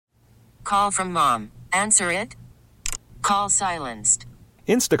call from mom. Answer it. Call silenced.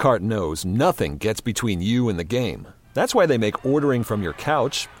 Instacart knows nothing gets between you and the game. That's why they make ordering from your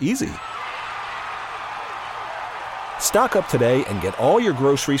couch easy. Stock up today and get all your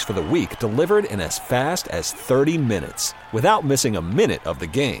groceries for the week delivered in as fast as 30 minutes without missing a minute of the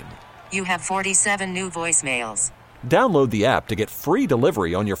game. You have 47 new voicemails. Download the app to get free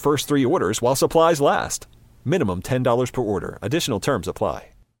delivery on your first 3 orders while supplies last. Minimum $10 per order. Additional terms apply.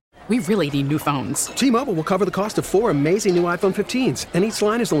 We really need new phones. T-Mobile will cover the cost of 4 amazing new iPhone 15s, and each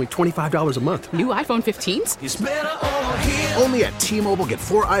line is only $25 a month. New iPhone 15s? It's better over here. Only at T-Mobile, get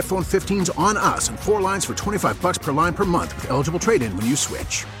 4 iPhone 15s on us and 4 lines for $25 per line per month with eligible trade-in when you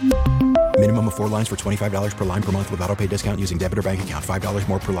switch. Minimum of 4 lines for $25 per line per month with autopay discount using debit or bank account. $5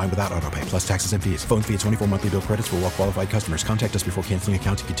 more per line without autopay, plus taxes and fees. Phone fee at 24 monthly bill credits for well-qualified customers. Contact us before canceling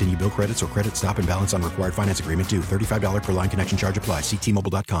account to continue bill credits or credit stop and balance on required finance agreement due. $35 per line connection charge applies. See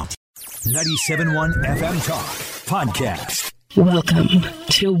T-Mobile.com. 97.1 FM Talk Podcast. Welcome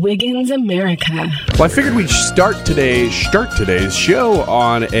to Wiggins America. Well, I figured we'd start today's show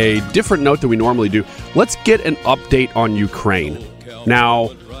on a different note than we normally do. Let's get an update on Ukraine. Now,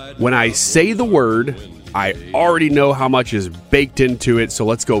 when I say the word, I already know how much is baked into it, so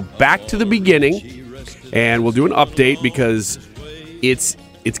let's go back to the beginning, and we'll do an update because it's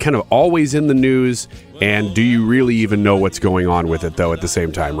kind of always in the news, and do you really even know what's going on with it, though, at the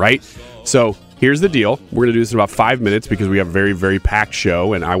same time, right? So here's the deal. We're going to do this in about 5 minutes because we have a very, very packed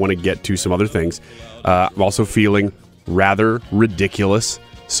show, and I want to get to some other things. I'm also feeling rather ridiculous,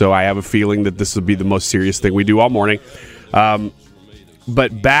 so I have a feeling that this will be the most serious thing we do all morning.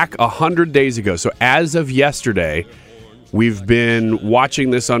 But back 100 days ago, so as of yesterday, we've been watching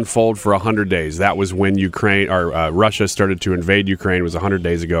this unfold for 100 days. That was when Russia started to invade Ukraine. It was 100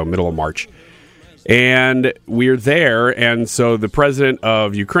 days ago, middle of March. And we're there, and so the president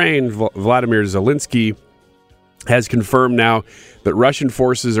of Ukraine, Vladimir Zelensky, has confirmed now that Russian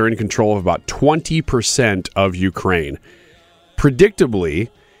forces are in control of about 20% of Ukraine. Predictably,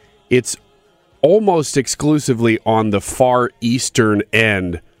 it's almost exclusively on the far eastern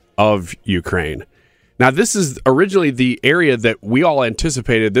end of Ukraine. Now, this is originally the area that we all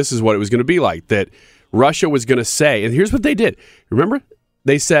anticipated this is what it was going to be like, that Russia was going to say, and here's what they did. Remember?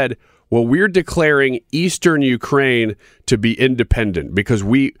 They said, well, we're declaring eastern Ukraine to be independent because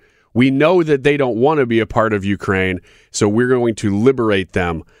we know that they don't want to be a part of Ukraine, so we're going to liberate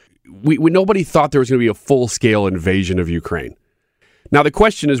them. Nobody thought there was going to be a full-scale invasion of Ukraine. Now, the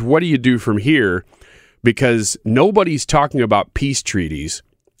question is, what do you do from here? Because nobody's talking about peace treaties.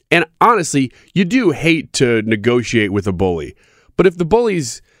 And honestly, you do hate to negotiate with a bully. But if the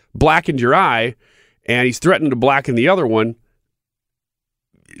bully's blackened your eye and he's threatened to blacken the other one,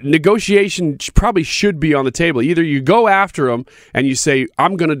 negotiation probably should be on the table. Either you go after him and you say,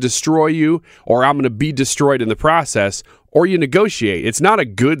 I'm going to destroy you, or I'm going to be destroyed in the process, or you negotiate. It's not a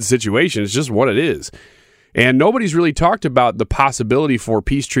good situation. It's just what it is. And nobody's really talked about the possibility for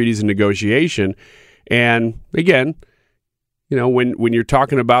peace treaties and negotiation. And again, you know, when you're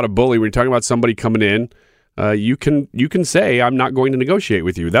talking about a bully, when you're talking about somebody coming in, you can say, I'm not going to negotiate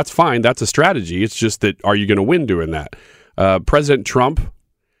with you. That's fine. That's a strategy. It's just that, are you going to win doing that?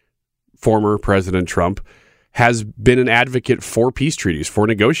 Former President Trump, has been an advocate for peace treaties, for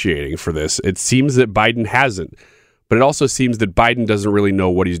negotiating for this. It seems that Biden hasn't. But it also seems that Biden doesn't really know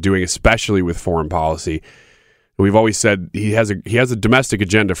what he's doing, especially with foreign policy. We've always said he has a domestic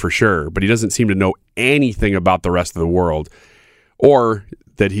agenda for sure, but he doesn't seem to know anything about the rest of the world, or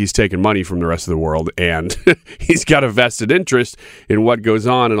that he's taken money from the rest of the world, and he's got a vested interest in what goes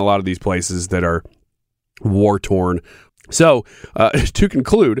on in a lot of these places that are war-torn. So, to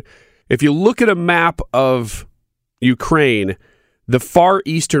conclude, if you look at a map of Ukraine, the far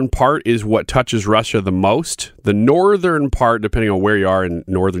eastern part is what touches Russia the most. The northern part, depending on where you are in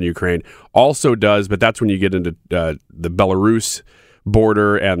northern Ukraine, also does, but that's when you get into the Belarus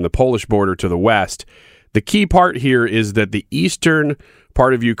border and the Polish border to the west. The key part here is that the eastern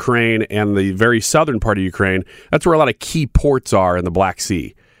part of Ukraine and the very southern part of Ukraine, that's where a lot of key ports are in the Black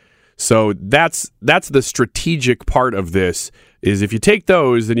Sea. So that's the strategic part of this, is if you take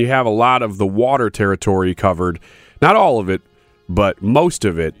those, then you have a lot of the water territory covered. Not all of it, but most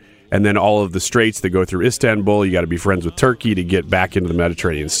of it. And then all of the straits that go through Istanbul. You got to be friends with Turkey to get back into the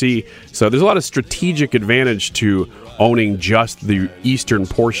Mediterranean Sea. So there's a lot of strategic advantage to owning just the eastern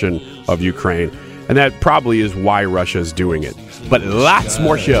portion of Ukraine. And that probably is why Russia is doing it. But lots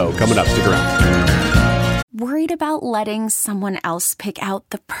more show coming up. Stick around. Worried about letting someone else pick out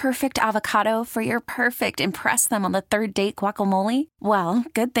the perfect avocado for your perfect impress them on the third date guacamole? Well,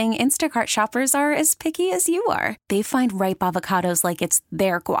 good thing Instacart shoppers are as picky as you are. They find ripe avocados like it's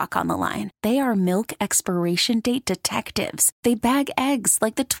their guac on the line. They are milk expiration date detectives. They bag eggs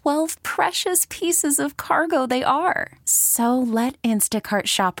like the 12 precious pieces of cargo they are. So let Instacart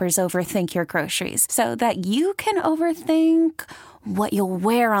shoppers overthink your groceries so that you can overthink what you'll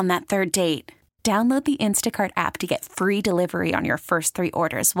wear on that third date. Download the Instacart app to get free delivery on your first 3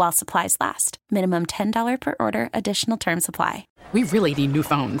 orders while supplies last. Minimum $10 per order. Additional terms apply. We really need new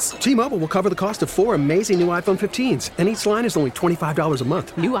phones. T-Mobile will cover the cost of 4 amazing new iPhone 15s, and each line is only $25 a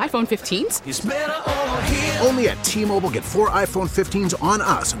month. New iPhone 15s? It's better over here. Only at T-Mobile, get 4 iPhone 15s on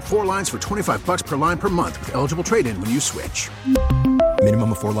us and 4 lines for $25 per line per month with eligible trade-in when you switch.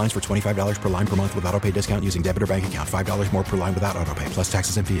 Minimum of 4 lines for $25 per line per month with autopay discount using debit or bank account. $5 more per line without autopay, plus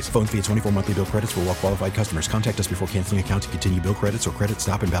taxes and fees. Phone fee at 24 monthly bill credits for well-qualified customers. Contact us before canceling account to continue bill credits or credit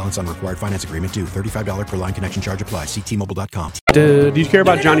stop and balance on required finance agreement due. $35 per line connection charge applies. See T-Mobile.com. Do you care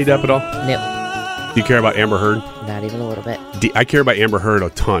about Johnny Depp at all? No. Do you care about Amber Heard? Not even a little bit. I care about Amber Heard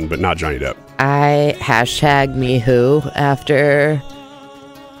a ton, but not Johnny Depp. I hashtag me who after.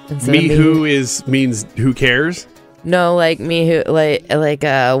 Me who means who cares? No, like me who, like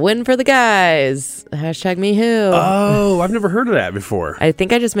win for the guys. Hashtag me who. Oh, I've never heard of that before. I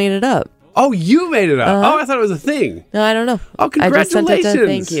think I just made it up. Oh, you made it up. Oh, I thought it was a thing. No, I don't know. Oh, congratulations. I just sent it to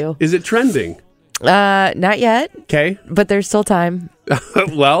thank you. Is it trending? Not yet. Okay. But there's still time.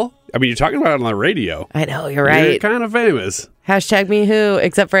 Well, I mean, you're talking about it on the radio. I know, you're right. You're kind of famous. Hashtag me who,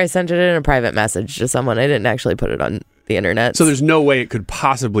 except for I sent it in a private message to someone. I didn't actually put it on the internet. So there's no way it could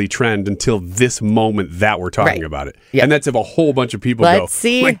possibly trend until this moment that we're talking about it. Yep. And that's if a whole bunch of people Let's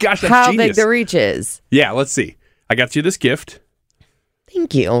see oh my gosh, that's how genius. big the reach is. Yeah, let's see. I got you this gift.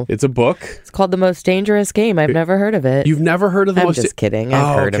 Thank you. It's a book. It's called The Most Dangerous Game. I've never heard of it. You've never heard of I'm just kidding.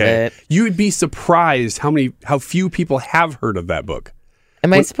 I've heard of it. You'd be surprised how few people have heard of that book.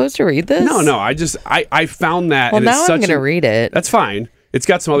 Am I supposed to read this? No. I found that. Well, and now it's I'm going to read it. That's fine. It's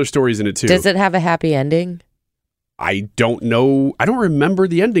got some other stories in it too. Does it have a happy ending? I don't know. I don't remember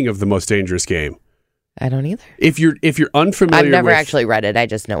the ending of The Most Dangerous Game. I don't either. If you're unfamiliar, I've never actually read it. I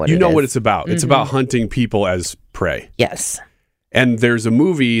just know what it is. You know what it's about. It's about hunting people as prey. Yes. And there's a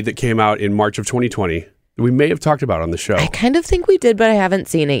movie that came out in March of 2020 that we may have talked about on the show. I kind of think we did, but I haven't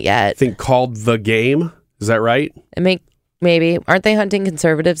seen it yet. I think called The Game. Is that right? Maybe. Aren't they hunting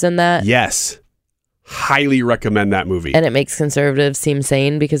conservatives in that? Yes. Highly recommend that movie. And it makes conservatives seem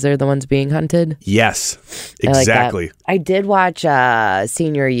sane because they're the ones being hunted? Yes. Exactly. I like that. I did watch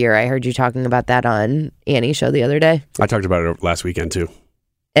Senior Year. I heard you talking about that on Annie's show the other day. I talked about it last weekend too.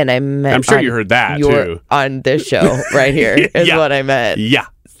 And I'm sure you heard that too. On this show right here is what I meant. Yeah.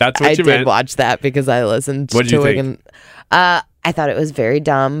 That's what you meant. I did watch that because I listened to it. What did you think? I thought it was very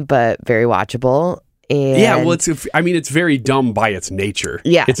dumb, but very watchable. And yeah, well, it's very dumb by its nature.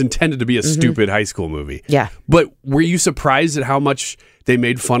 Yeah. It's intended to be a stupid high school movie. Yeah. But were you surprised at how much they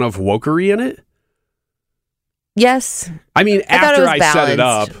made fun of wokery in it? Yes. I mean, after I set it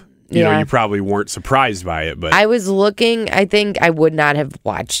up, you know, Yeah. you probably weren't surprised by it, but I was looking, I think I would not have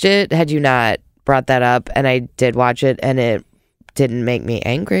watched it had you not brought that up, and I did watch it, and it didn't make me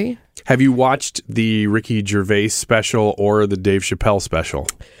angry. Have you watched the Ricky Gervais special or the Dave Chappelle special?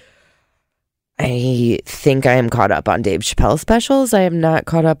 I think I am caught up on Dave Chappelle specials. I am not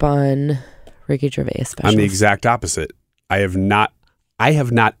caught up on Ricky Gervais specials. I'm the exact opposite. I have not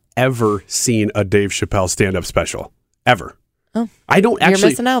ever seen a Dave Chappelle stand-up special. Ever. Oh. I don't actually... You're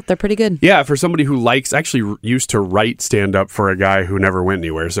missing out. They're pretty good. Yeah, for somebody who actually used to write stand-up for a guy who never went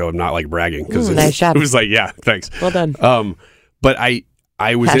anewhere, so I'm not like bragging. Nice job. It was like, yeah, thanks. Well done. But I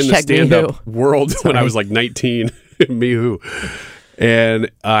was in the stand-up world when I was like 19. Me who. And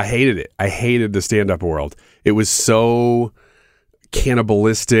I hated it. I hated the stand-up world. It was so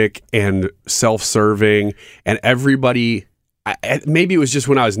cannibalistic and self-serving, and everybody... maybe it was just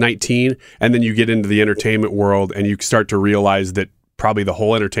when I was 19, and then you get into the entertainment world and you start to realize that probably the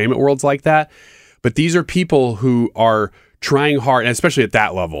whole entertainment world's like that. But these are people who are trying hard, and especially at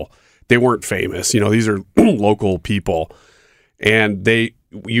that level. They weren't famous. You know, these are local people. And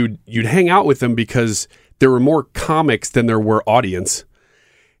you'd hang out with them because there were more comics than there were audience.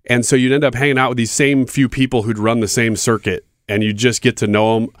 And so you'd end up hanging out with these same few people who'd run the same circuit, and you just get to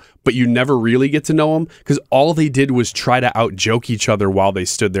know them, but you never really get to know them because all they did was try to out-joke each other while they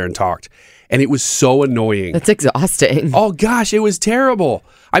stood there and talked. And it was so annoying. That's exhausting. Oh, gosh, it was terrible.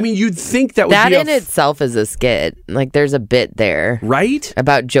 I mean, you'd think that would that be in itself is a skit. Like, there's a bit there. Right?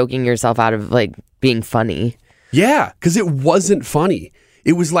 About joking yourself out of, like, being funny. Yeah, because it wasn't funny.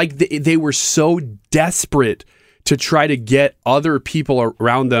 It was like they were so desperate to try to get other people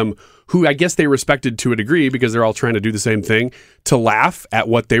around them who I guess they respected to a degree because they're all trying to do the same thing, to laugh at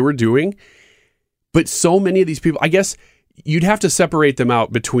what they were doing. But so many of these people, I guess you'd have to separate them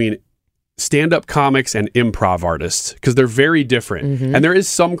out between stand-up comics and improv artists because they're very different. Mm-hmm. And there is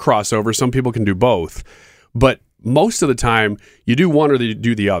some crossover. Some people can do both. But most of the time, you do one or you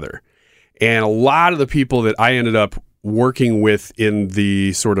do the other. And a lot of the people that I ended up working with in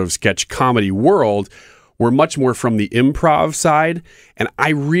the sort of sketch comedy world were much more from the improv side. And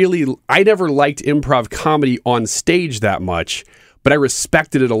I never liked improv comedy on stage that much, but I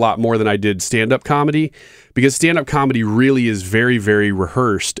respected it a lot more than I did stand-up comedy, because stand-up comedy really is very, very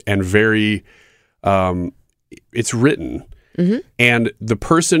rehearsed and very, it's written. Mm-hmm. And the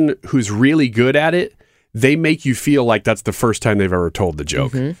person who's really good at it, they make you feel like that's the first time they've ever told the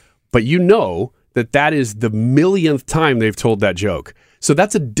joke. Mm-hmm. But you know that is the millionth time they've told that joke. So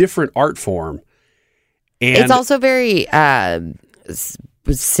that's a different art form. And it's also very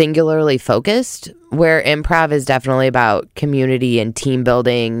singularly focused, where improv is definitely about community and team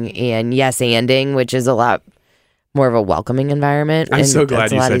building and yes-anding, which is a lot more of a welcoming environment. I'm and so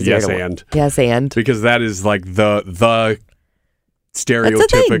glad you said yes and. Yes and. Because that is like the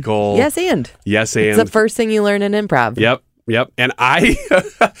stereotypical yes and. Yes and. It's the first thing you learn in improv. Yep. And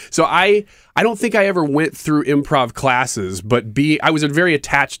I don't think I ever went through improv classes, but I was very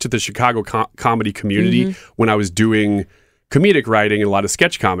attached to the Chicago comedy community when I was doing comedic writing and a lot of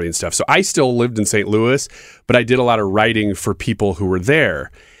sketch comedy and stuff. So I still lived in St. Louis, but I did a lot of writing for people who were there.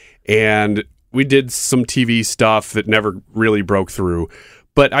 And we did some TV stuff that never really broke through,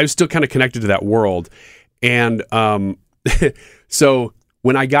 but I was still kind of connected to that world. And so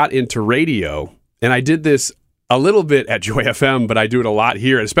when I got into radio, and I did this a little bit at Joy FM, but I do it a lot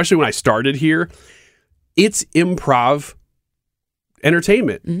here, especially when I started here, it's improv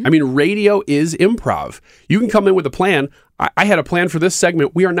entertainment. Mm-hmm. I mean, radio is improv. You can come in with a plan. I had a plan for this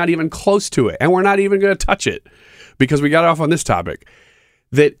segment. We are not even close to it, and we're not even going to touch it because we got off on this topic.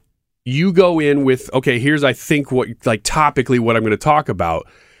 That you go in with, okay, here's I think what like topically what I'm going to talk about,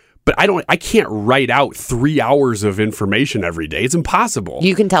 but I can't write out 3 hours of information every day. It's impossible.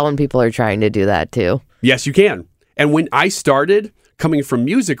 You can tell when people are trying to do that too. Yes, you can. And when I started coming from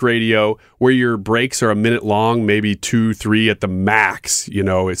music radio, where your breaks are a minute long, maybe 2-3 at the max,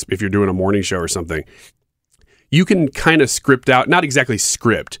 if you're doing a morning show or something, you can kind of script out, not exactly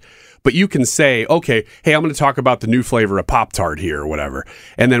script, but you can say, okay, hey, I'm going to talk about the new flavor of Pop-Tart here or whatever.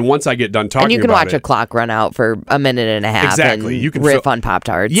 And then once I get done talking about it. And you can watch a clock run out for a minute and a half. Exactly. And you can riff on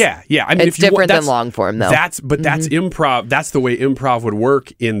Pop-Tarts. Yeah. I mean, it's different than long form, though. That's improv. That's the way improv would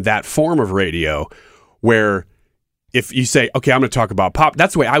work in that form of radio, where if you say, okay, I'm going to talk about pop,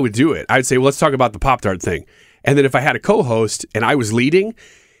 that's the way I would do it. I would say, well, let's talk about the Pop-Tart thing. And then if I had a co-host and I was leading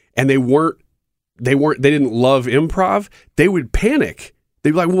and they didn't love improv, they would panic.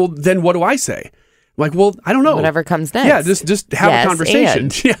 They'd be like, well, then what do I say? I'm like, well, I don't know. Whatever comes next. Yeah, just have a conversation.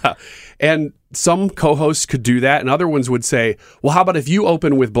 And. Yeah. And some co-hosts could do that, and other ones would say, well, how about if you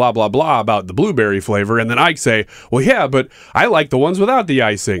open with blah, blah, blah about the blueberry flavor, and then I say, well, yeah, but I like the ones without the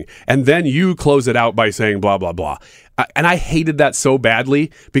icing. And then you close it out by saying blah, blah, blah. And I hated that so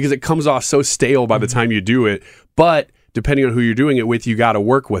badly because it comes off so stale by the time you do it. But depending on who you're doing it with, you got to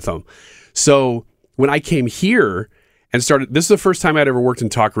work with them. So when I came here and started, this is the first time I'd ever worked in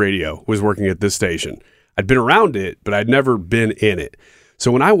talk radio, was working at this station. I'd been around it, but I'd never been in it.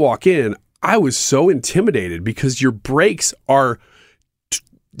 So when I walk in, I was so intimidated because your breaks are,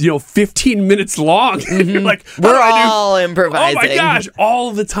 15 minutes long. Mm-hmm. Like, we're all improvising. Oh my gosh,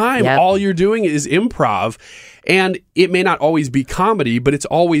 all the time. Yep. All you're doing is improv. And it may not always be comedy, but it's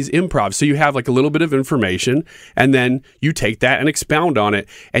always improv. So you have like a little bit of information, and then you take that and expound on it.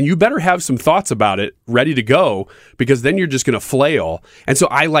 And you better have some thoughts about it ready to go, because then you're just going to flail. And so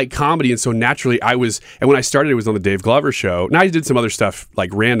I like comedy. And so naturally and when I started, it was on the Dave Glover show. Now I did some other stuff like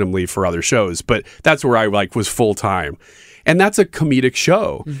randomly for other shows, but that's where I was full time. And that's a comedic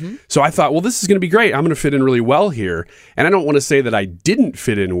show. Mm-hmm. So I thought, well, this is going to be great. I'm going to fit in really well here. And I don't want to say that I didn't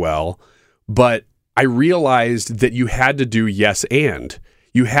fit in well, but I realized that you had to do yes and.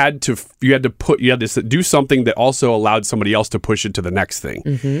 You had to do something that also allowed somebody else to push it to the next thing.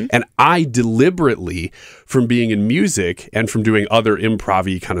 Mm-hmm. And I deliberately, from being in music and from doing other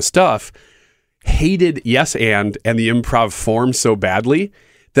improv-y kind of stuff, hated yes and the improv form so badly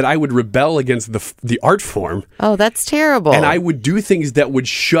that I would rebel against the art form. Oh, that's terrible. And I would do things that would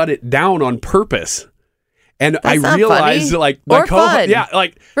shut it down on purpose. And that's I realized, funny. My fun. Yeah,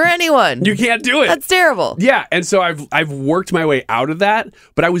 for anyone, you can't do it. That's terrible. Yeah, and so I've worked my way out of that,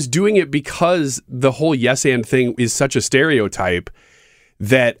 but I was doing it because the whole yes and thing is such a stereotype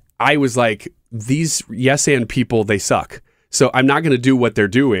that I was like, these yes and people, they suck. So I'm not going to do what they're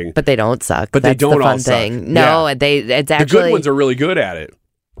doing. But they don't suck. But That's they don't the fun all thing. suck. No, Yeah. it's The actually good ones are really good at it.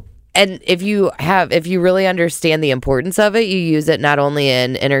 And if you really understand the importance of it, you use it not only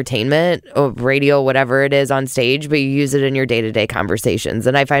in entertainment or radio, whatever it is on stage, but you use it in your day-to-day conversations.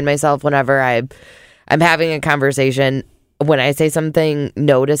 And I find myself whenever I'm having a conversation, when I say something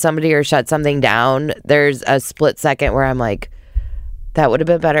no to somebody or shut something down, there's a split second where I'm like, that would have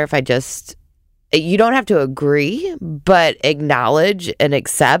been better if I just... You don't have to agree, but acknowledge and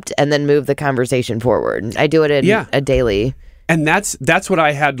accept and then move the conversation forward. I do it in a daily... And that's what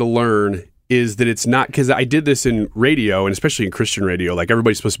I had to learn, is that it's not, because I did this in radio, and especially in Christian radio, like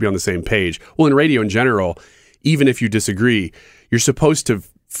everybody's supposed to be on the same page. Well, in radio in general, even if you disagree, you're supposed to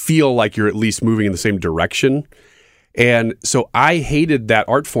feel like you're at least moving in the same direction. And so I hated that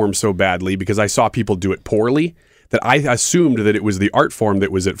art form so badly because I saw people do it poorly that I assumed that it was the art form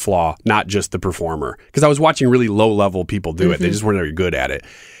that was at flaw, not just the performer. Because I was watching really low-level people do it. They just weren't very good at it.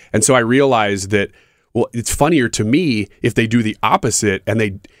 And so I realized that, well, it's funnier to me if they do the opposite,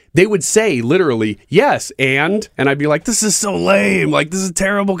 and they would say literally, yes, and I'd be like, this is so lame. Like, this is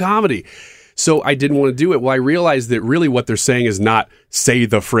terrible comedy. So I didn't want to do it. Well, I realized that really what they're saying is not say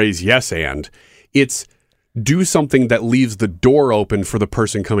the phrase yes, and. It's do something that leaves the door open for the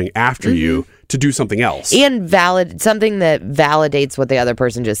person coming after you to do something else. And something that validates what the other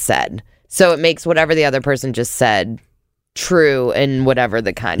person just said. So it makes whatever the other person just said true in whatever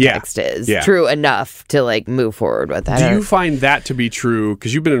the context is. Yeah. True enough to like move forward with that. Do you find that to be true?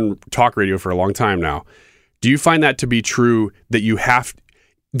 Because you've been in talk radio for a long time now. Do you find that to be true that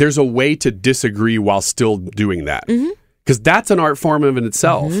there's a way to disagree while still doing that? Because that's an art form in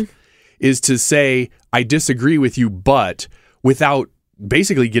itself, is to say, I disagree with you, but without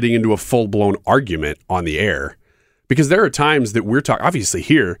basically getting into a full-blown argument on the air. Because there are times that we're talking, obviously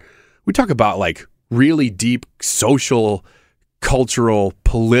here, we talk about like really deep social, cultural,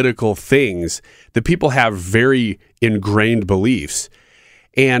 political things that people have very ingrained beliefs.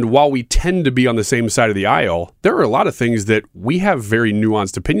 And while we tend to be on the same side of the aisle, there are a lot of things that we have very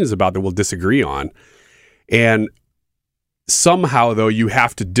nuanced opinions about that we'll disagree on. And somehow, though, you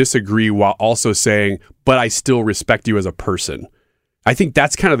have to disagree while also saying, but I still respect you as a person. I think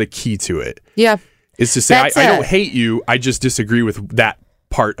that's kind of the key to it. Yeah. Is to say, I don't hate you, I just disagree with that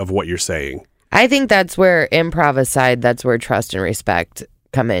part of what you're saying. I think that's where improv aside, that's where trust and respect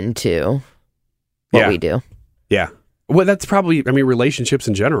come into what we do. Yeah. Well, that's probably, relationships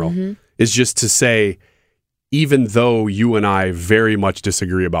in general is just to say, even though you and I very much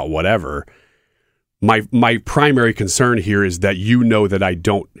disagree about whatever, my primary concern here is that you know that I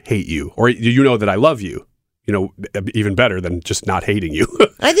don't hate you, or you know that I love you, even better than just not hating you.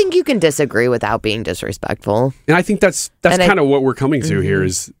 I think you can disagree without being disrespectful. And I think that's kind of what we're coming to here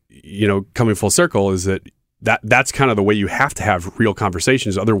is, coming full circle, is that's kind of the way you have to have real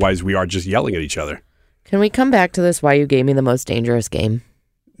conversations. Otherwise, we are just yelling at each other. Can we come back to this, why you gave me the most dangerous game?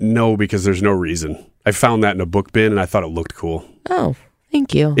 No, because there's no reason. I found that in a book bin, and I thought it looked cool. Oh,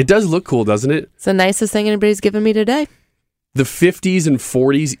 thank you. It does look cool, doesn't it? It's the nicest thing anybody's given me today. The 50s and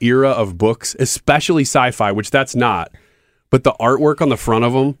 40s era of books, especially sci-fi, which that's not, but the artwork on the front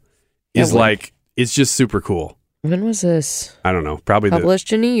of them is it's just super cool. When was this? I don't know. Probably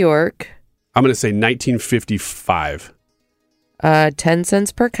published in New York. I'm going to say 1955. 10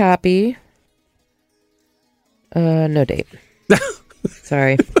 cents per copy. No date.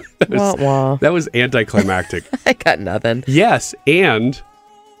 Sorry. That was anticlimactic. I got nothing. Yes, and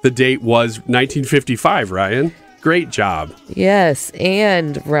the date was 1955, Ryan. Great job. Yes,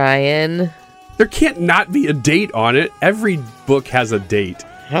 and Ryan. There can't not be a date on it. Every book has a date.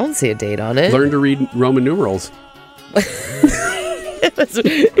 I don't see a date on it. Learn to read Roman numerals. It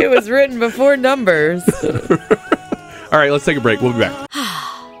was written before numbers. All right, let's take a break. We'll be back.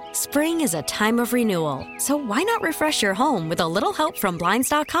 Spring is a time of renewal, so why not refresh your home with a little help from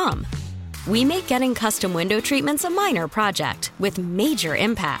Blinds.com? We make getting custom window treatments a minor project with major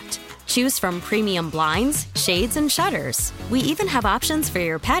impact. Choose from premium blinds, shades, and shutters. We even have options for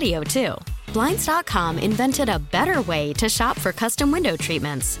your patio, too. Blinds.com invented a better way to shop for custom window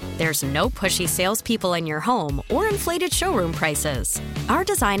treatments. There's no pushy salespeople in your home or inflated showroom prices. Our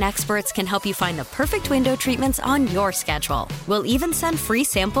design experts can help you find the perfect window treatments on your schedule. We'll even send free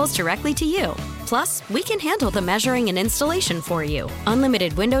samples directly to you. Plus, we can handle the measuring and installation for you.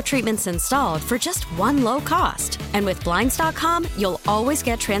 Unlimited window treatments installed for just one low cost. And with Blinds.com, you'll always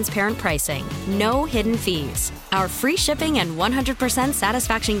get transparent pricing, no hidden fees. Our free shipping and 100%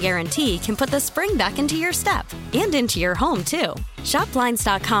 satisfaction guarantee can put the spring back into your step and into your home, too. Shop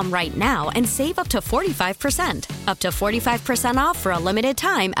Blinds.com right now and save up to 45%. Up to 45% off for a limited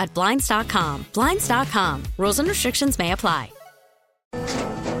time at Blinds.com. Blinds.com. Rules and restrictions may apply.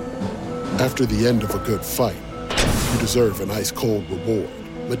 After the end of a good fight, you deserve an ice-cold reward.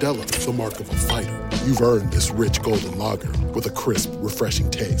 Modelo is the mark of a fighter. You've earned this rich golden lager with a crisp, refreshing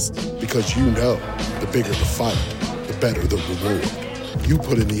taste. Because you know, the bigger the fight, the better the reward. You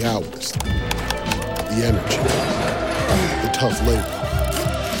put in the hours, the energy, the tough labor.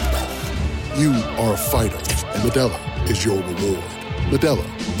 You are a fighter, and Modelo is your reward.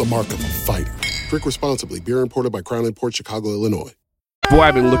 Modelo, the mark of a fighter. Drink responsibly. Beer imported by Crown Imports, Chicago, Illinois. Boy,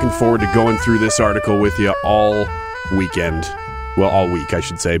 I've been looking forward to going through this article with you all weekend. Well, all week, I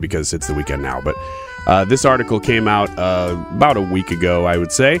should say, because it's the weekend now. But this article came out about a week ago, I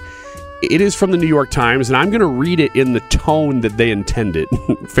would say. It is from the New York Times, and I'm going to read it in the tone that they intended.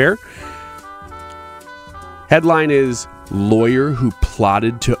 Fair? Headline is, Lawyer who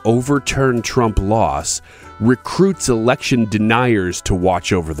plotted to overturn Trump loss recruits election deniers to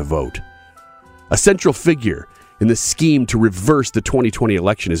watch over the vote. A central figure in the scheme to reverse the 2020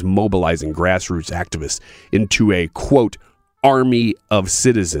 election is mobilizing grassroots activists into a, quote, army of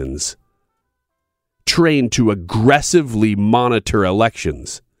citizens trained to aggressively monitor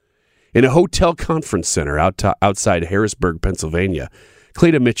elections. In a hotel conference center outside Harrisburg, Pennsylvania,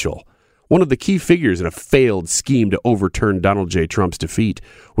 Cleta Mitchell, one of the key figures in a failed scheme to overturn Donald J. Trump's defeat,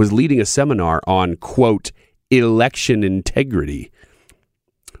 was leading a seminar on, quote, election integrity.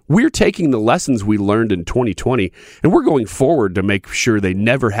 We're taking the lessons we learned in 2020, and we're going forward to make sure they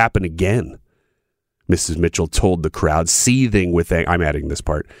never happen again, Mrs. Mitchell told the crowd, seething with anger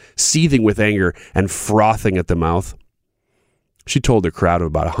and frothing at the mouth. She told a crowd of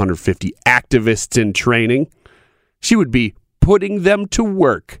about 150 activists in training she would be putting them to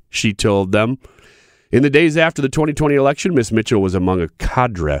work, she told them. In the days after the 2020 election, Ms. Mitchell was among a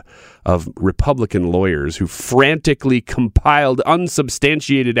cadre of Republican lawyers who frantically compiled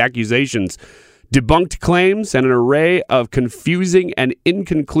unsubstantiated accusations, debunked claims, and an array of confusing and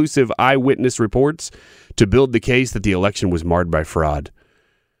inconclusive eyewitness reports to build the case that the election was marred by fraud.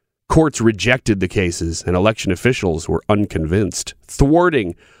 Courts rejected the cases, and election officials were unconvinced,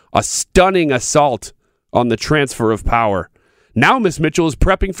 thwarting a stunning assault on the transfer of power. Now Ms. Mitchell is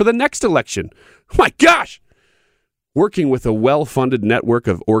prepping for the next election. My gosh! Working with a well-funded network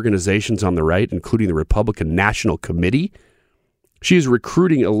of organizations on the right, including the Republican National Committee, she is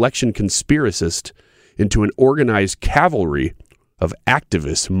recruiting election conspiracists into an organized cavalry of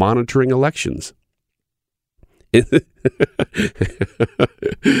activists monitoring elections. The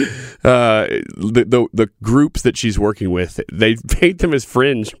groups that she's working with, they paint them as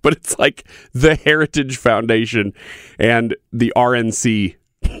fringe, but it's like the Heritage Foundation and the RNC.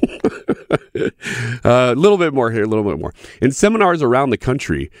 A little bit more here, a little bit more. In seminars around the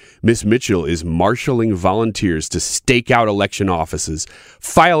country, Miss Mitchell is marshaling volunteers to stake out election offices,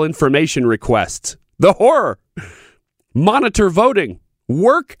 file information requests, the horror, monitor voting,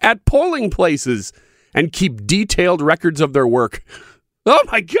 work at polling places, and keep detailed records of their work. Oh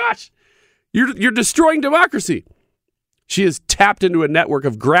my gosh! You're destroying democracy. She has tapped into a network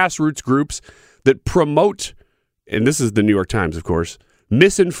of grassroots groups that promote, and this is the New York Times, of course,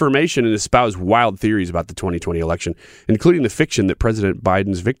 misinformation and espouse wild theories about the 2020 election, including the fiction that President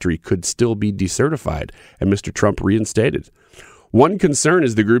Biden's victory could still be decertified and Mr. Trump reinstated. One concern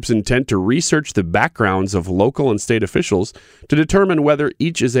is the group's intent to research the backgrounds of local and state officials to determine whether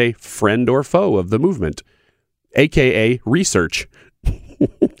each is a friend or foe of the movement, aka research.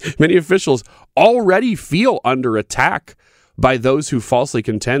 Many officials already feel under attack by those who falsely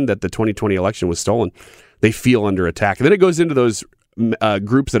contend that the 2020 election was stolen. They feel under attack. And then it goes into those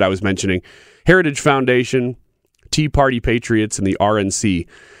groups that I was mentioning, Heritage Foundation, Tea Party Patriots, and the RNC.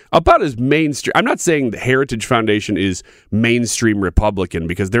 About as mainstream. I'm not saying the Heritage Foundation is mainstream Republican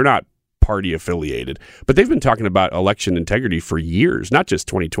because they're not party affiliated, but they've been talking about election integrity for years, not just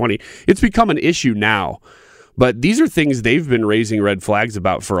 2020. It's become an issue now. But these are things they've been raising red flags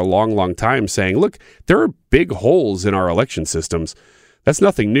about for a long, long time, saying, look, there are big holes in our election systems. That's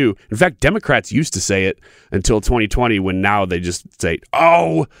nothing new. In fact, Democrats used to say it until 2020, when now they just say,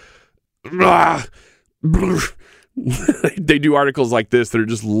 they do articles like this that are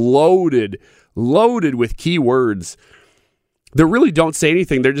just loaded with keywords that really don't say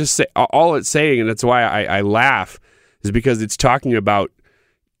anything. They're just all it's saying, and that's why I laugh, is because it's talking about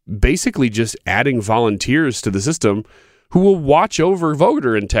basically just adding volunteers to the system who will watch over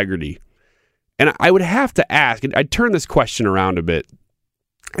voter integrity. And I would have to ask, and I'd turn this question around a bit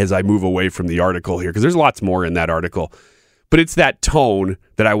as I move away from the article here, because there's lots more in that article. But it's that tone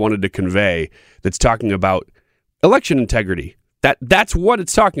that I wanted to convey that's talking about election integrity. That's what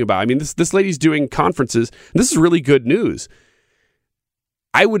it's talking about. I mean, this lady's doing conferences, and this is really good news.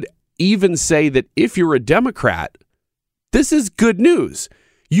 I would even say that if you're a Democrat, this is good news.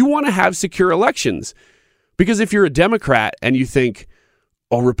 You want to have secure elections. Because if you're a Democrat and you think,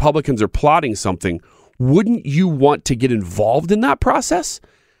 oh, Republicans are plotting something, wouldn't you want to get involved in that process?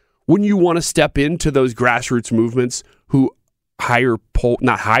 Wouldn't you want to step into those grassroots movements who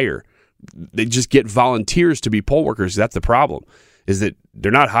they just get volunteers to be poll workers? That's the problem, is that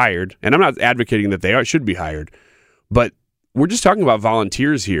they're not hired. And I'm not advocating that they should be hired, but we're just talking about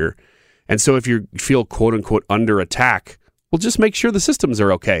volunteers here. And so if you feel, quote unquote, under attack, well, just make sure the systems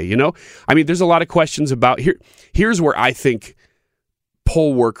are okay. You know, I mean, there's a lot of questions about here's where I think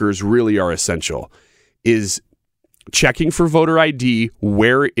poll workers really are essential, is checking for voter ID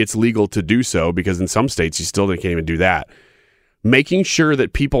where it's legal to do so, because in some states you still can't even do that. Making sure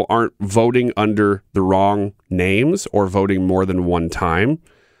that people aren't voting under the wrong names or voting more than one time.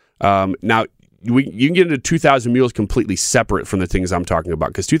 Now, you can get into 2,000 Mules completely separate from the things I'm talking about,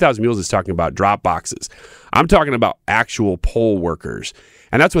 because 2,000 Mules is talking about drop boxes. I'm talking about actual poll workers.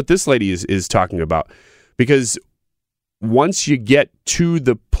 And that's what this lady is talking about. Because once you get to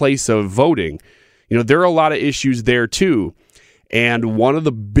the place of voting, you know, there are a lot of issues there too. And one of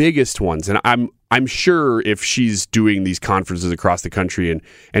the biggest ones, and I'm sure if she's doing these conferences across the country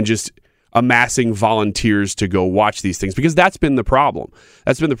and just amassing volunteers to go watch these things, because that's been the problem.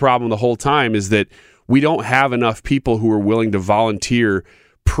 That's been the problem the whole time, is that we don't have enough people who are willing to volunteer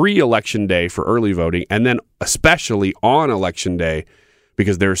pre-election day for early voting, and then especially on election day,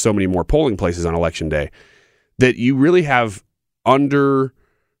 because there are so many more polling places on election day, that you really have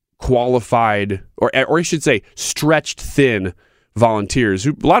underqualified, or I should say stretched thin volunteers,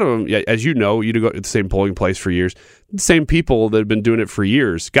 who a lot of them, as you know, you go to the same polling place for years, the same people that have been doing it for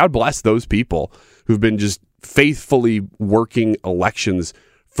years. God bless those people who've been just faithfully working elections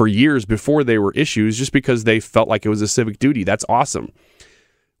for years before they were issues, just because they felt like it was a civic duty. That's awesome.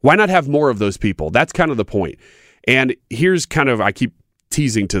 Why not have more of those people? That's kind of the point. And here's kind of, I keep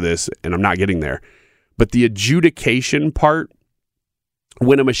teasing to this and I'm not getting there, but the adjudication part,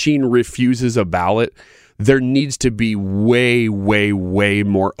 when a machine refuses a ballot, there needs to be way, way, way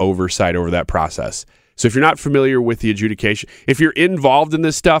more oversight over that process. So if you're not familiar with the adjudication, if you're involved in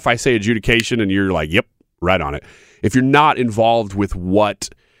this stuff, I say adjudication and you're like, yep, right on it. If you're not involved with what,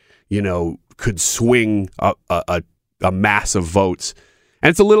 you know, could swing a mass of votes, and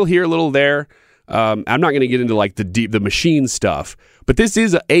it's a little here, a little there. I'm not going to get into like the machine stuff, but this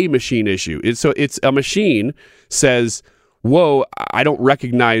is a machine issue. It's a machine says, whoa, I don't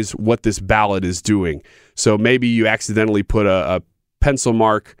recognize what this ballot is doing. So maybe you accidentally put a pencil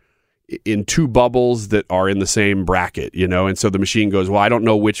mark in two bubbles that are in the same bracket, you know, and so the machine goes, well, I don't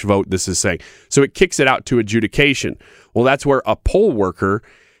know which vote this is saying. So it kicks it out to adjudication. Well, that's where a poll worker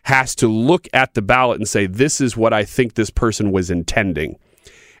has to look at the ballot and say, this is what I think this person was intending.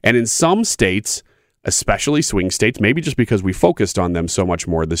 And in some states, especially swing states, maybe just because we focused on them so much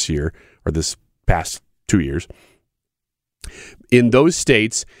more this year or this past 2 years, in those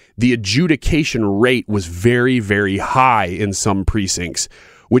states, the adjudication rate was very, very high in some precincts,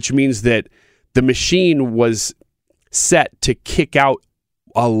 which means that the machine was set to kick out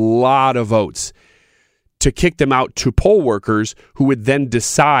a lot of votes, to kick them out to poll workers who would then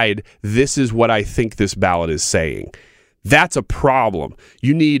decide, this is what I think this ballot is saying. That's a problem.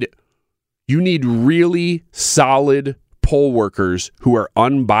 You need really solid poll workers who are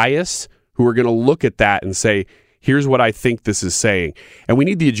unbiased, who are going to look at that and say, here's what I think this is saying. And we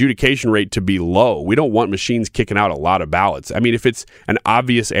need the adjudication rate to be low. We don't want machines kicking out a lot of ballots. I mean, if it's an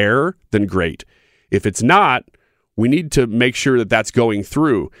obvious error, then great. If it's not, we need to make sure that that's going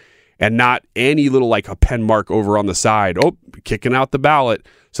through and not any little like a pen mark over on the side. Oh, kicking out the ballot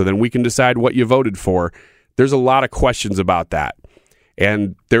so then we can decide what you voted for. There's a lot of questions about that.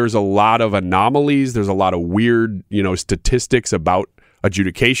 And there's a lot of anomalies. There's a lot of weird, statistics about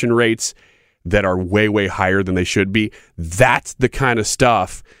adjudication rates that are way, way higher than they should be. That's the kind of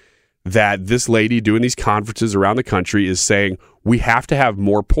stuff that this lady doing these conferences around the country is saying we have to have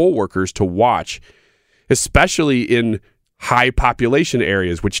more poll workers to watch, especially in high population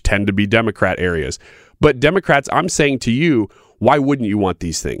areas, which tend to be Democrat areas. But Democrats, I'm saying to you, why wouldn't you want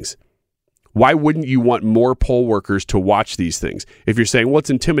these things? Why wouldn't you want more poll workers to watch these things? If you're saying, well, it's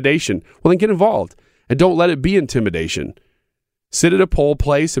intimidation, well, then get involved and don't let it be intimidation. Sit at a poll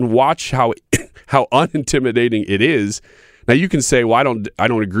place and watch how how unintimidating it is. Now you can say, well, I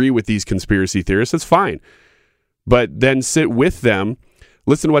don't agree with these conspiracy theorists. That's fine. But then sit with them,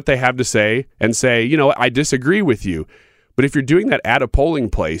 listen to what they have to say, and say, you know, I disagree with you. But if you're doing that at a polling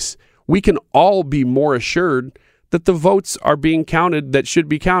place, we can all be more assured that the votes are being counted that should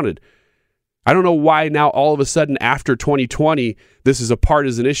be counted. I don't know why now all of a sudden after 2020, this is a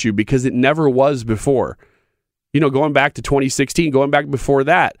partisan issue, because it never was before. You know, going back to 2016, going back before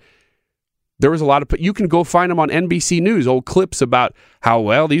that, there was a lot of, you can go find them on NBC News, old clips about how,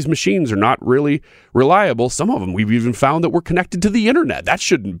 well, these machines are not really reliable. Some of them we've even found that were connected to the internet. That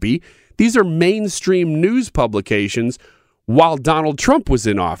shouldn't be. These are mainstream news publications while Donald Trump was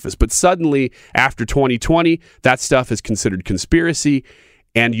in office. But suddenly, after 2020, that stuff is considered conspiracy,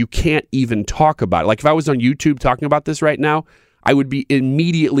 and you can't even talk about it. Like if I was on YouTube talking about this right now, I would be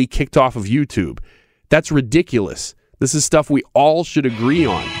immediately kicked off of YouTube. That's ridiculous. This is stuff we all should agree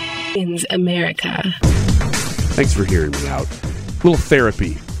on. In America. Thanks for hearing me out. A little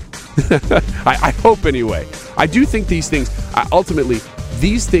therapy. I hope anyway. I do think these things, ultimately,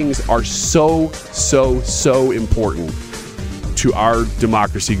 these things are so important to our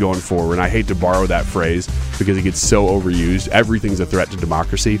democracy going forward. And I hate to borrow that phrase because it gets so overused. Everything's a threat to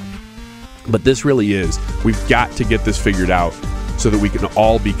democracy. But this really is. We've got to get this figured out so that we can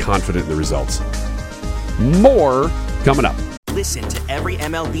all be confident in the results. More coming up. Listen to every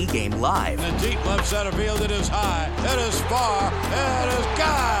MLB game live. In the deep left center field, it is high, it is far, it is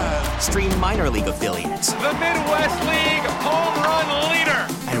gone. Stream minor league affiliates. The Midwest League home run leader.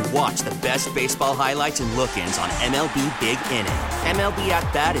 And watch the best baseball highlights and look-ins on MLB Big Inning. MLB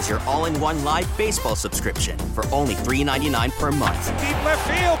At Bat is your all-in-one live baseball subscription for only $3.99 per month. Deep left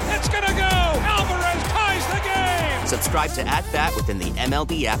field, it's gonna go. Alvarez ties the game. Subscribe to At Bat within the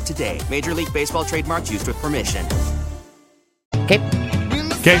MLB app today. Major League Baseball trademarks used with permission.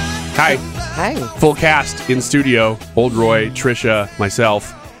 Okay. Hi. Full cast in studio. Old Roy, Trisha,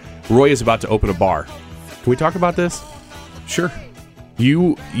 myself. Roy is about to open a bar. Can we talk about this? Sure.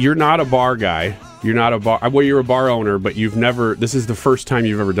 You're not a bar guy. You're not a bar. Well, you're a bar owner, but you've never. This is the first time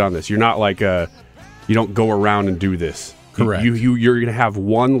you've ever done this. You're not like you don't go around and do this. Correct. You're going to have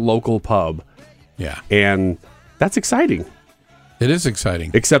one local pub. Yeah. And that's exciting. It is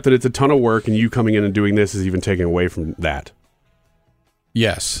exciting. Except that it's a ton of work, and you coming in and doing this is even taken away from that.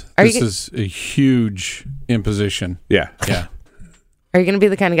 Yes. This is a huge imposition. Yeah. Yeah. Are you going to be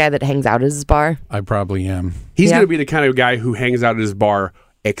the kind of guy that hangs out at his bar? I probably am. He's going to be the kind of guy who hangs out at his bar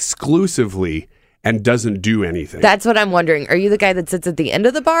exclusively and doesn't do anything. That's what I'm wondering. Are you the guy that sits at the end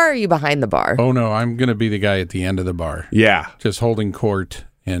of the bar, or are you behind the bar? Oh, no. I'm going to be the guy at the end of the bar. Yeah. Just holding court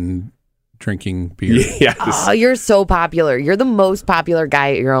and drinking beer. Yes. Oh, you're so popular. You're the most popular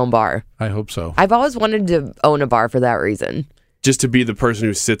guy at your own bar. I hope so. I've always wanted to own a bar for that reason. Just to be the person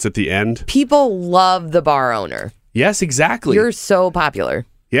who sits at the end? People love the bar owner. Yes, exactly. You're so popular.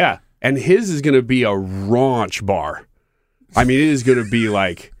 Yeah. And his is going to be a raunch bar. I mean, it is going to be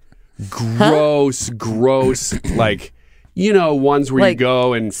like gross, like, you know, ones where like you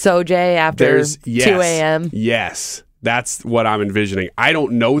go and... Sojay after 2 a.m.? Yes. That's what I'm envisioning. I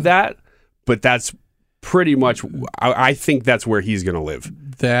don't know that, but that's pretty much... I think that's where he's going to live.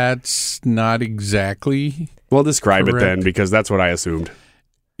 That's not exactly... Well, describe correct. it then, because that's what I assumed.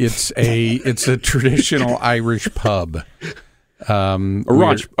 It's a traditional Irish pub. A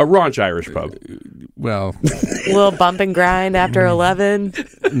raunch Irish pub. Well, a little bump and grind after 11.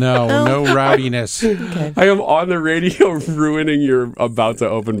 No rowdiness. Okay. I am on the radio ruining your about to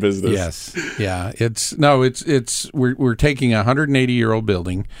open business. Yes, yeah. We're taking a 180-year-old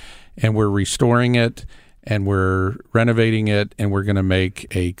building, and we're restoring it, and we're renovating it, and we're going to make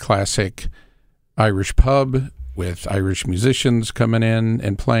a classic Irish pub with Irish musicians coming in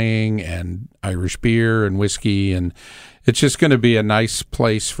and playing, and Irish beer and whiskey, and it's just going to be a nice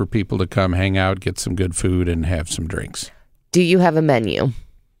place for people to come hang out, get some good food, and have some drinks. Do you have a menu?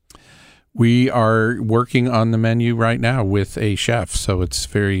 We are working on the menu right now with a chef, so it's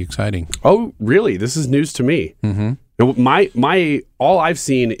very exciting. Oh, really? This is news to me. Mm-hmm. My all I've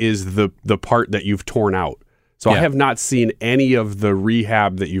seen is the part that you've torn out. So I have not seen any of the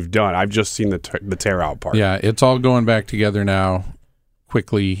rehab that you've done. I've just seen the tear out part. Yeah, it's all going back together now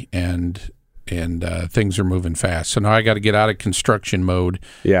quickly, and things are moving fast. So now I got to get out of construction mode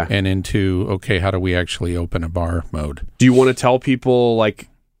and into, okay, how do we actually open a bar mode? Do you want to tell people like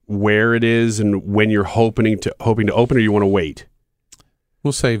where it is and when you're hoping to open, or you want to wait?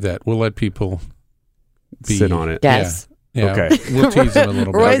 We'll save that. We'll let people sit on it. Yes. Yeah, Okay. we'll tease him a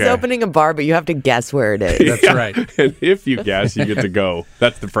little bit. Roy's Okay. opening a bar, but you have to guess where it is. That's right. And if you guess, you get to go.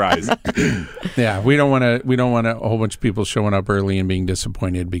 That's the prize. Yeah, we don't want a whole bunch of people showing up early and being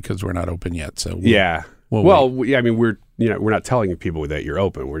disappointed because we're not open yet. So Yeah. Well, I mean, we're not telling people that you're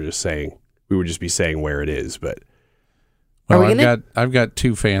open. We're just saying we would just be saying where it is. But well, I've got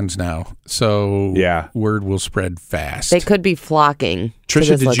 2 fans now, so yeah, word will spread fast. They could be flocking. Trisha,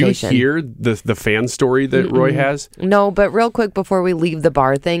 to this did location. you hear the fan story that Roy has? No, but real quick before we leave the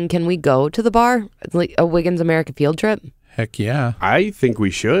bar thing, can we go to the bar? Like a Wiggins America field trip? Heck yeah! I think we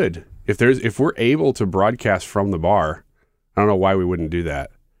should. If we're able to broadcast from the bar, I don't know why we wouldn't do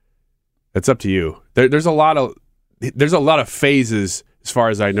that. It's up to you. There's a lot of phases as far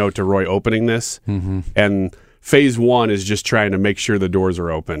as I know to Roy opening this, and phase 1 is just trying to make sure the doors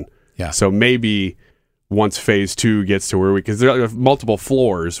are open. Yeah. So maybe once phase 2 gets to where because there are multiple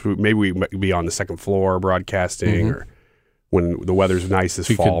floors, maybe we might be on the second floor broadcasting, or when the weather's nice this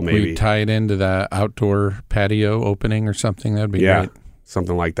fall, maybe we tie it into the outdoor patio opening or something. That'd be great.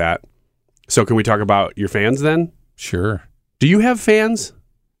 Something like that. So can we talk about your fans then? Sure. Do you have fans,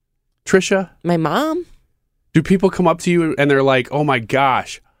 Trisha? My mom. Do people come up to you and they're like, "Oh my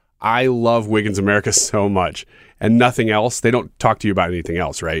gosh, I love Wiggins America so much," and nothing else? They don't talk to you about anything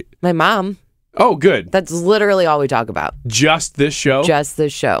else, right? My mom. Oh, good. That's literally all we talk about. Just this show? Just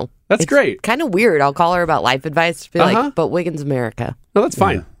this show. That's great. Kind of weird. I'll call her about life advice. Be like, but Wiggins America. No, that's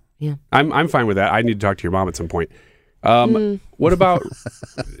fine. Yeah. I'm fine with that. I need to talk to your mom at some point. What about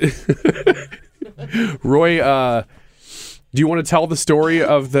Roy? Do you want to tell the story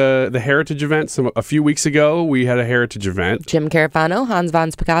of the heritage event? A few weeks ago, we had a heritage event. Jim Carafano, Hans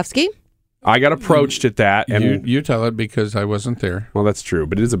von Spakovsky. I got approached at that, and you tell it because I wasn't there. Well, that's true,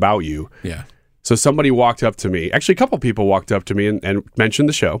 but it is about you. Yeah. So somebody walked up to me. Actually, a couple people walked up to me and mentioned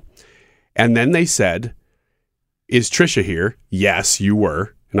the show, and then they said, "Is Trisha here?" Yes, you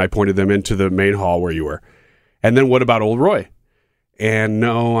were, and I pointed them into the main hall where you were. And then what about old Roy? And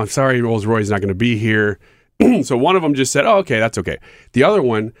no, I'm sorry, old Roy's not going to be here. So one of them just said, "Oh, okay, that's okay." The other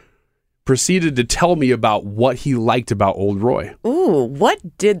one proceeded to tell me about what he liked about old Roy. Ooh,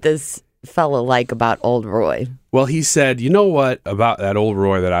 what did this fella like about old Roy? Well, he said, "You know what about that old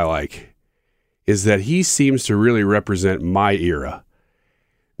Roy that I like is that he seems to really represent my era."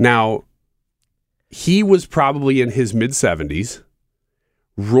 Now, he was probably in his mid-70s.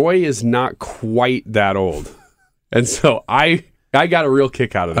 Roy is not quite that old. And so I got a real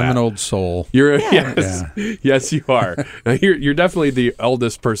kick out of that. I'm an old soul. Yes, you are. Now, you're definitely the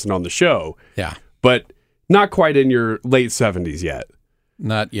eldest person on the show. Yeah. But not quite in your late 70s yet.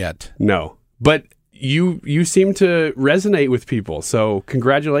 Not yet. No. But you seem to resonate with people. So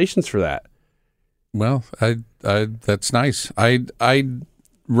congratulations for that. Well, I that's nice. I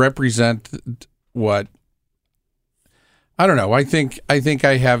represent what I don't know. I think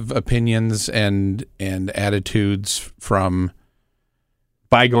I have opinions and attitudes from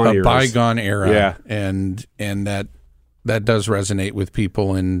bygone era. Yeah. And that does resonate with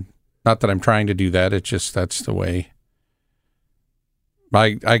people, and not that I'm trying to do that. It's just that's the way.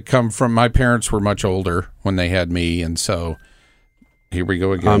 I come from, my parents were much older when they had me, and so here we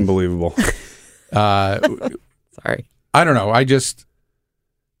go again. Unbelievable. Sorry. I don't know.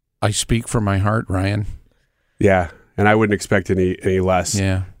 I speak from my heart, Ryan. Yeah. And I wouldn't expect any less.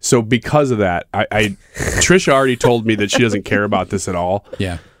 Yeah. So because of that, I Trisha already told me that she doesn't care about this at all.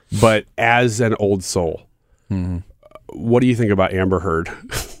 Yeah. But as an old soul, what do you think about Amber Heard?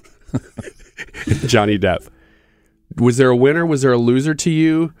 Johnny Depp. Was there a winner? Was there a loser to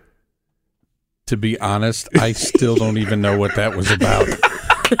you? To be honest, I still don't even know what that was about.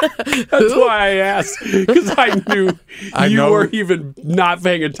 That's why I asked, because I knew you weren't even not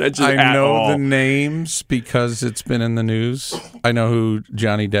paying attention at all. I know the names because it's been in the news. I know who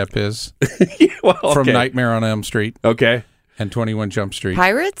Johnny Depp is from Nightmare on Elm Street. Okay. And 21 Jump Street.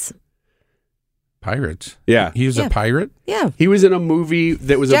 Pirates? Yeah. He was a pirate? Yeah. He was in a movie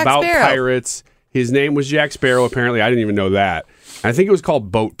that was Jack about Sparrow. pirates. His name was Jack Sparrow, apparently. I didn't even know that. I think it was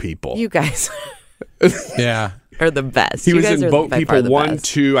called Boat People. You guys Yeah. are the best. He You was guys in are Boat by People far the 1, best.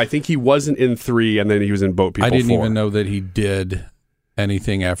 2. I think he wasn't in 3, and then he was in Boat People 4. I didn't even know that he did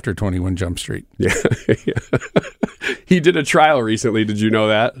anything after 21 Jump Street. Yeah. He did a trial recently. Did you know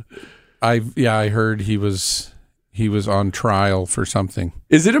that? I heard he was on trial for something.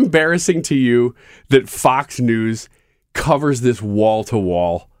 Is it embarrassing to you that Fox News covers this wall to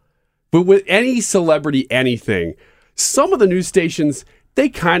wall? But with any celebrity, anything, some of the news stations, they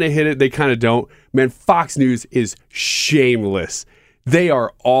kind of hit it, they kind of don't. Man, Fox News is shameless. They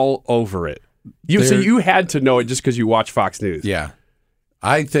are all over it. So you had to know it just because you watch Fox News. Yeah.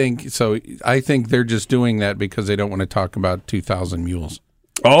 I think they're just doing that because they don't want to talk about 2,000 mules.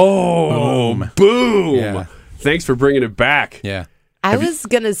 Oh, boom. Yeah. Thanks for bringing it back. Yeah. I was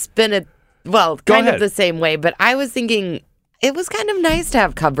going to spin it, kind of the same way, but I was thinking it was kind of nice to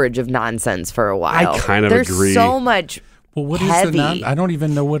have coverage of nonsense for a while. I kind of agree. There's so much Well, what heavy. is I don't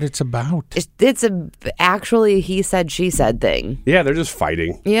even know what it's about. It's actually he said, she said thing. Yeah, they're just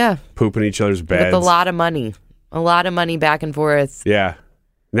fighting. Yeah. Pooping each other's beds. With a lot of money. A lot of money back and forth. Yeah.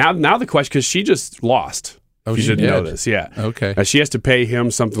 Now the question, because she just lost. Oh, you she didn't did? know this. Yeah. Okay. She has to pay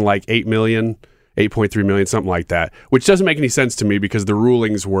him something like $8 million, $8.3 million, something like that, which doesn't make any sense to me because the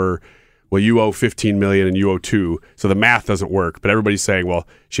rulings were, well, you owe $15 million and you owe $2 million, so the math doesn't work. But everybody's saying, well,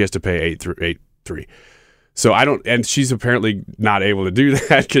 she has to pay $8.3 million. So I don't, and she's apparently not able to do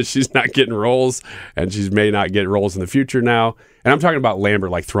that because she's not getting roles, and she may not get roles in the future now. And I'm talking about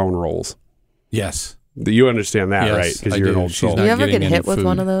Lambert, like throne roles. Yes. You understand that, Yes, right? Because I you're do. an old She's soul. Do you ever getting get any hit with food.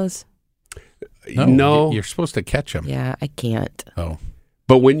 one of those? No. You're supposed to catch them. Yeah, I can't. Oh.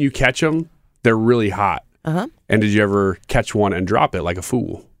 But when you catch them, they're really hot. Uh-huh. And did you ever catch one and drop it like a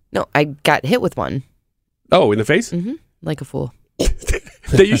fool? No, I got hit with one. Oh, in the face? Mm-hmm. Like a fool.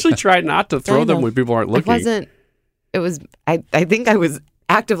 They usually try not to throw them when people aren't looking. I think I was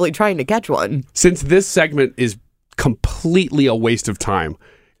actively trying to catch one. Since this segment is completely a waste of time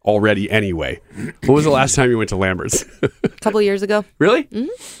already anyway, when was the last time you went to Lambert's? A couple of years ago. Really? Mm-hmm.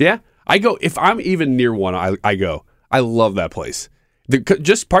 Yeah. I go, if I'm even near one, I go. I love that place.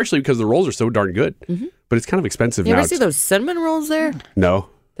 Just partially because the rolls are so darn good. Mm-hmm. But it's kind of expensive You now. ever see those cinnamon rolls there? No.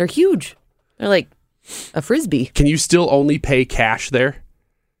 They're huge. They're like a Frisbee. Can you still only pay cash there?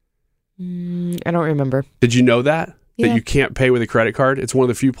 I don't remember. Did you know that? Yeah. That you can't pay with a credit card? It's one of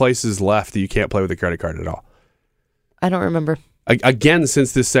the few places left that you can't play with a credit card at all. I don't remember. Again,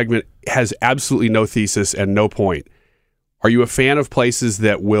 since this segment has absolutely no thesis and no point, are you a fan of places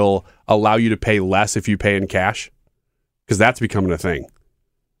that will allow you to pay less if you pay in cash? Because that's becoming a thing.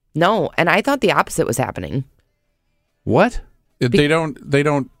 No, and I thought the opposite was happening. What? They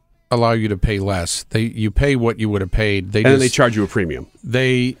don't allow you to pay less. You pay what you would have paid. Then they charge you a premium.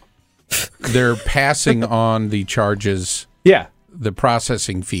 They're passing on the charges. Yeah. The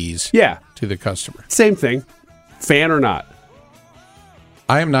processing fees. Yeah. To the customer. Same thing. Fan or not?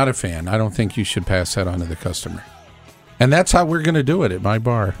 I am not a fan. I don't think you should pass that on to the customer. And that's how we're going to do it at my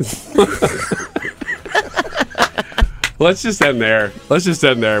bar. Let's just end there.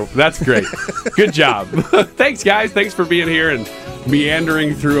 That's great. Good job. Thanks, guys. Thanks for being here and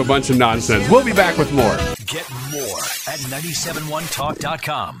meandering through a bunch of nonsense. We'll be back with more. Get more at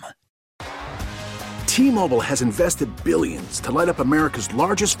 971talk.com. T-Mobile has invested billions to light up America's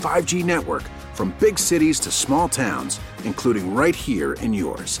largest 5G network, from big cities to small towns, including right here in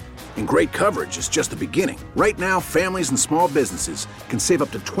yours. And great coverage is just the beginning. Right now, families and small businesses can save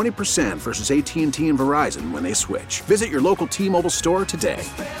up to 20% versus AT&T and Verizon when they switch. Visit your local T-Mobile store today.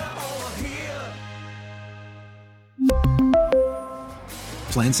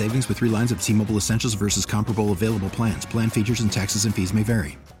 Plan savings with 3 lines of T-Mobile Essentials versus comparable available plans. Plan features and taxes and fees may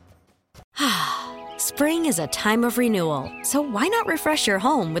vary. Spring is a time of renewal, so why not refresh your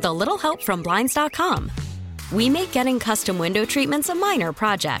home with a little help from Blinds.com? We make getting custom window treatments a minor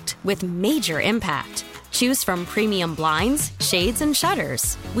project with major impact. Choose from premium blinds, shades, and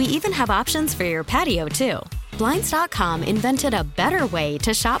shutters. We even have options for your patio, too. Blinds.com invented a better way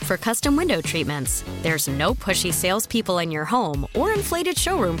to shop for custom window treatments. There's no pushy salespeople in your home or inflated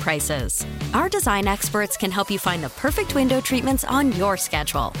showroom prices. Our design experts can help you find the perfect window treatments on your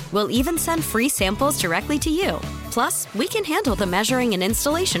schedule. We'll even send free samples directly to you. Plus, we can handle the measuring and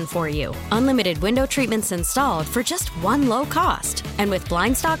installation for you. Unlimited window treatments installed for just one low cost. And with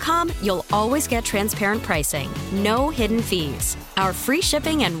Blinds.com, you'll always get transparent pricing. No hidden fees. Our free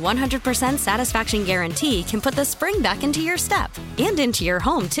shipping and 100% satisfaction guarantee can put the spring back into your step and into your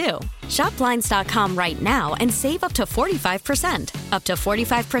home, too. Shop Blinds.com right now and save up to 45%. Up to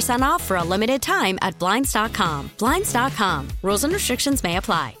 45% off for a limited time at Blinds.com. Blinds.com. Rules and restrictions may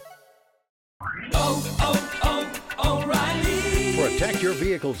apply. Protect your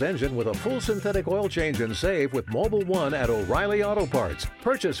vehicle's engine with a full synthetic oil change and save with Mobil 1 at O'Reilly Auto Parts.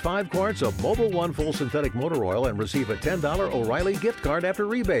 Purchase 5 quarts of Mobil 1 full synthetic motor oil and receive a $10 O'Reilly gift card after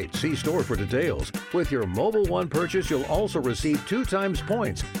rebate. See store for details. With your Mobil 1 purchase, you'll also receive 2 times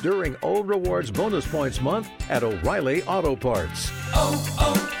points during O Rewards Bonus Points Month at O'Reilly Auto Parts.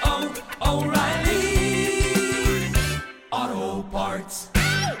 O'Reilly Auto Parts.